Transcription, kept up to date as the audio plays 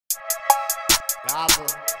Gospel.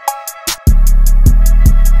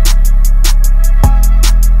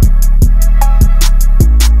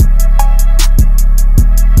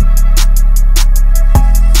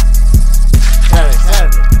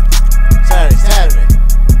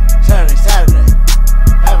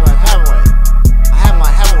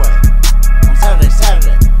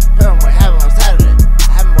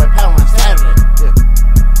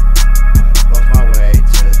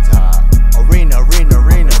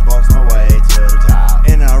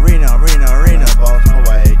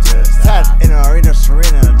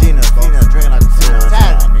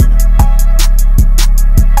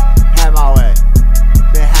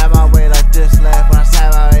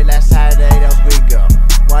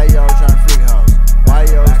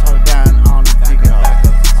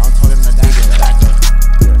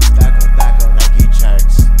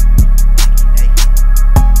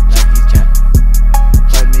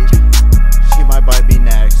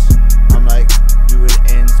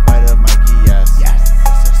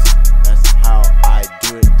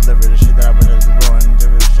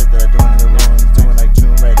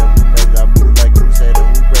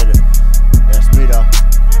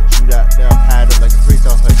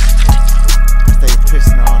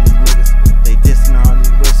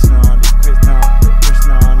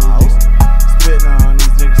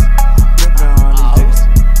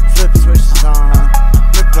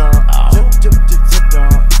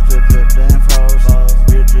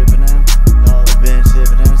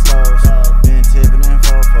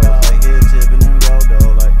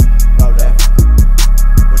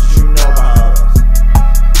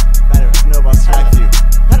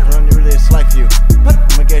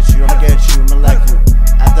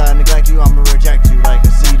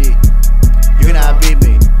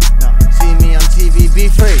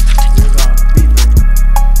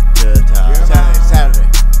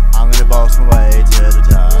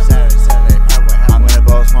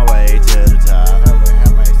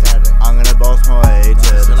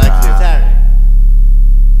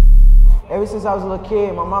 Ever since I was a little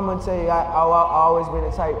kid, my mama would tell you I always been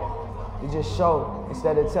the type to just show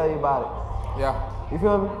instead of tell you about it. Yeah. You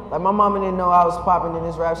feel me? Like my mama didn't know I was popping in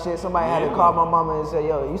this rap shit. Somebody had to call my mama and say,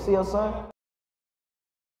 yo, you see your son?